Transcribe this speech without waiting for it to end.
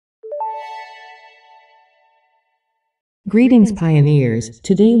Greetings pioneers,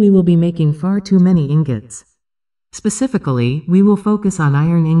 today we will be making far too many ingots. Specifically, we will focus on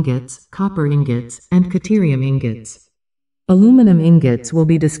iron ingots, copper ingots, and deuterium ingots. Aluminum ingots will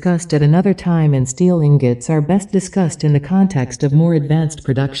be discussed at another time, and steel ingots are best discussed in the context of more advanced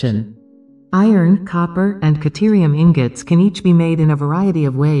production. Iron, copper, and deuterium ingots can each be made in a variety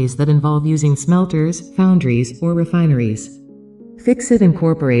of ways that involve using smelters, foundries, or refineries. Fix-It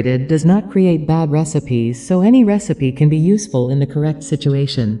Incorporated does not create bad recipes, so any recipe can be useful in the correct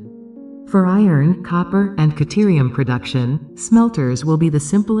situation. For iron, copper, and deuterium production, smelters will be the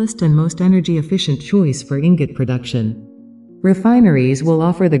simplest and most energy-efficient choice for ingot production. Refineries will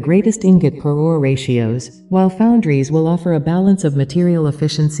offer the greatest ingot per ore ratios, while foundries will offer a balance of material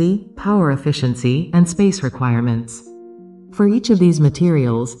efficiency, power efficiency, and space requirements. For each of these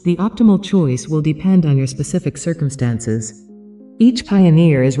materials, the optimal choice will depend on your specific circumstances. Each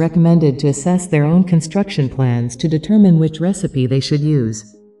pioneer is recommended to assess their own construction plans to determine which recipe they should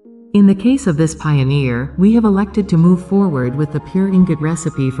use. In the case of this pioneer, we have elected to move forward with the pure ingot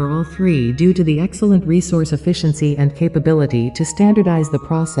recipe for all three due to the excellent resource efficiency and capability to standardize the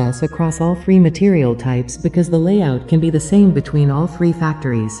process across all three material types, because the layout can be the same between all three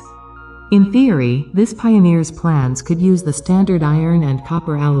factories. In theory, this pioneer's plans could use the standard iron and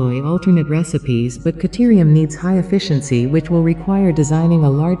copper alloy alternate recipes, but deuterium needs high efficiency, which will require designing a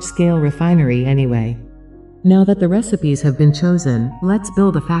large-scale refinery anyway. Now that the recipes have been chosen, let's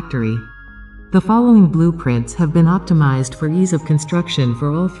build a factory. The following blueprints have been optimized for ease of construction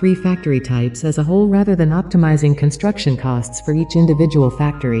for all three factory types as a whole rather than optimizing construction costs for each individual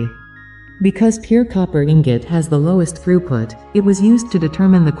factory. Because pure copper ingot has the lowest throughput, it was used to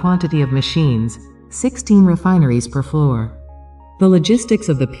determine the quantity of machines, 16 refineries per floor. The logistics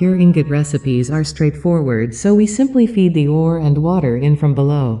of the pure ingot recipes are straightforward, so we simply feed the ore and water in from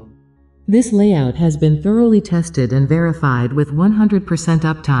below. This layout has been thoroughly tested and verified with 100%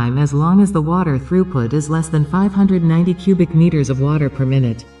 uptime as long as the water throughput is less than 590 cubic meters of water per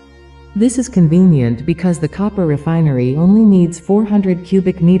minute. This is convenient because the copper refinery only needs 400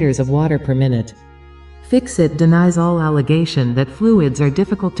 cubic meters of water per minute. Fix-It denies all allegation that fluids are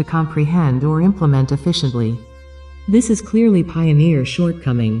difficult to comprehend or implement efficiently. This is clearly Pioneer's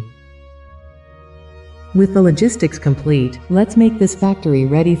shortcoming. With the logistics complete, let's make this factory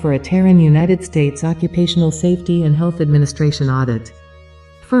ready for a Terran United States Occupational Safety and Health Administration audit.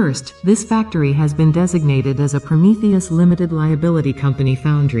 First, this factory has been designated as a Prometheus Limited Liability Company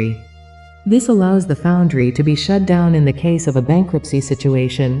foundry. This allows the foundry to be shut down in the case of a bankruptcy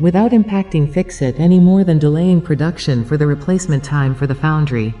situation without impacting Fix-It any more than delaying production for the replacement time for the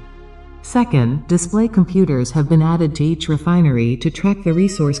foundry. Second, display computers have been added to each refinery to track the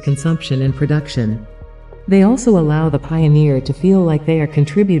resource consumption and production. They also allow the pioneer to feel like they are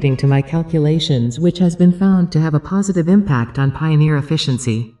contributing to my calculations, which has been found to have a positive impact on pioneer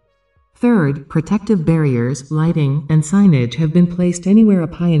efficiency. Third, protective barriers, lighting, and signage have been placed anywhere a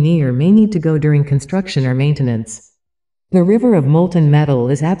pioneer may need to go during construction or maintenance. The river of molten metal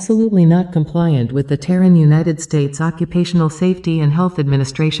is absolutely not compliant with the Terran United States Occupational Safety and Health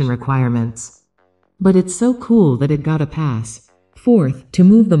Administration requirements. But it's so cool that it got a pass. Fourth, to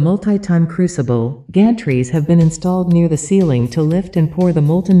move the multi-time crucible, gantries have been installed near the ceiling to lift and pour the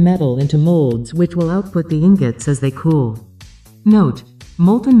molten metal into molds which will output the ingots as they cool. Note: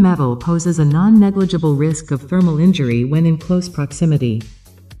 molten metal poses a non-negligible risk of thermal injury when in close proximity.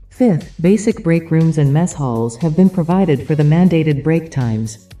 Fifth, basic break rooms and mess halls have been provided for the mandated break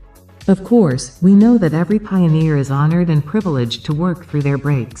times. Of course, we know that every pioneer is honored and privileged to work through their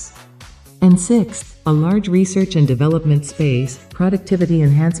breaks. And sixth, a large research and development space, productivity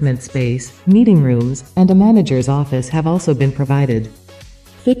enhancement space, meeting rooms, and a manager's office have also been provided.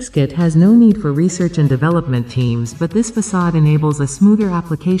 Fix-It has no need for research and development teams, but this facade enables a smoother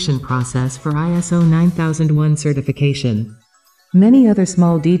application process for ISO 9001 certification. Many other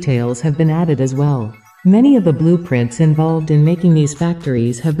small details have been added as well. Many of the blueprints involved in making these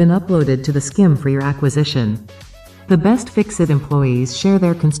factories have been uploaded to the SCIM for your acquisition. The best Fix-It employees share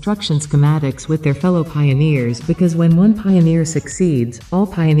their construction schematics with their fellow pioneers, because when one pioneer succeeds, all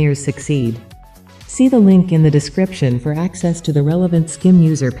pioneers succeed. See the link in the description for access to the relevant SCIM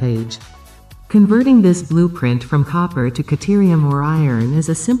user page. Converting this blueprint from copper to deuterium or iron is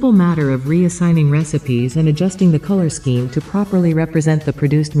a simple matter of reassigning recipes and adjusting the color scheme to properly represent the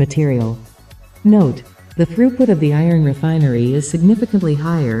produced material. Note: the throughput of the iron refinery is significantly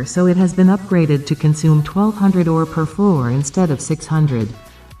higher, so it has been upgraded to consume 1200 ore per floor instead of 600.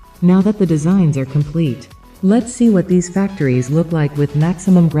 Now that the designs are complete, let's see what these factories look like with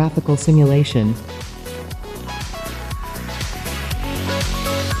maximum graphical simulation.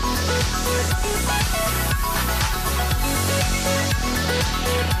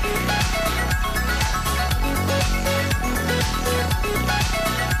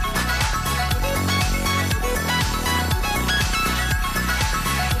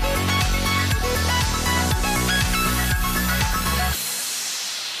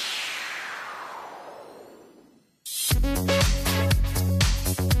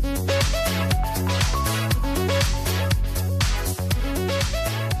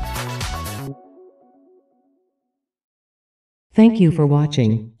 Thank you for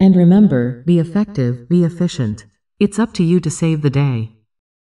watching, and remember, be effective, be efficient. It's up to you to save the day.